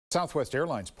Southwest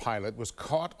Airlines pilot was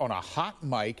caught on a hot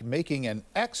mic making an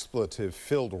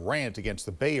expletive-filled rant against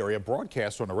the Bay Area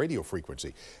broadcast on a radio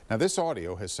frequency. Now, this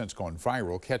audio has since gone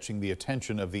viral, catching the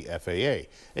attention of the FAA.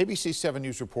 ABC 7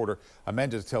 News reporter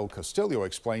Amanda Del Castillo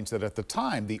explains that at the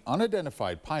time, the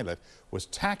unidentified pilot was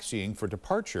taxiing for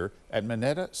departure at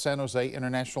Mineta San Jose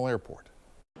International Airport.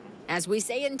 As we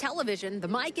say in television, the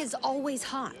mic is always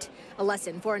hot. A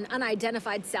lesson for an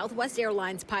unidentified Southwest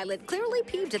Airlines pilot clearly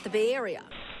peeved at the Bay Area.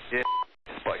 Yeah,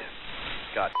 spice.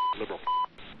 God, liberal.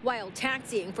 While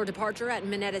taxiing for departure at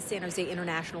Mineta San Jose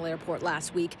International Airport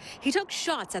last week, he took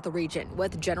shots at the region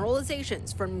with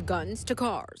generalizations from guns to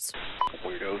cars.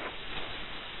 Weirdos.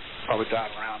 Probably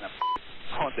driving around them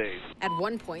all days. At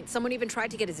one point, someone even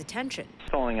tried to get his attention.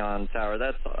 Calling on tower,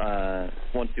 that's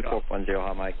 12410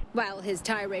 hot mic. While his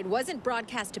tirade wasn't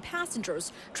broadcast to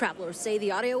passengers, travelers say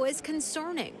the audio is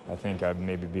concerning. I think I'd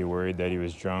maybe be worried that he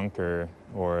was drunk or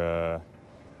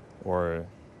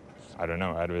I don't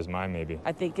know, out of his mind maybe.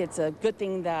 I think it's a good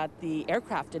thing that the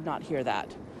aircraft did not hear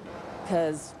that,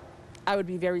 because I would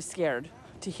be very scared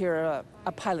to hear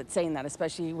a pilot saying that,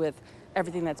 especially with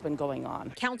everything that's been going on.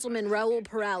 Councilman Raul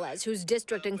Perales, whose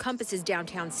district encompasses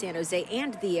downtown San Jose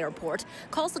and the airport,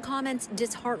 calls the comments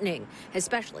disheartening,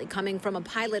 especially coming from a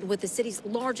pilot with the city's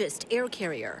largest air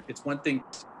carrier. It's one thing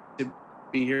to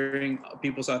be hearing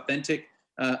people's authentic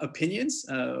opinions.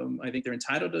 I think they're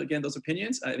entitled to, again, those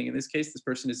opinions. I think in this case, this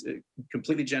person is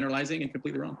completely generalizing and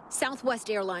completely wrong. Southwest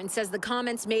Airlines says the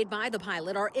comments made by the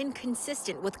pilot are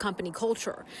inconsistent with company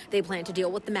culture. They plan to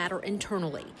deal with the matter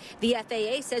internally. The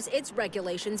FAA says its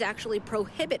regulations actually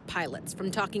prohibit pilots from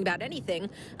talking about anything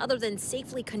other than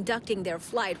safely conducting their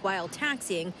flight while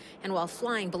taxiing and while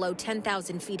flying below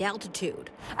 10,000 feet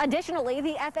altitude. Additionally,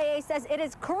 the FAA says it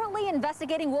is currently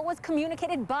investigating what was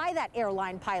communicated by that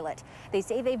airline pilot. They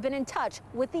say they've been in touch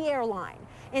with the airline.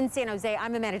 In San Jose,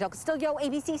 I'm Amanda Del Castillo,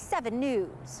 ABC 7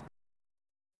 News.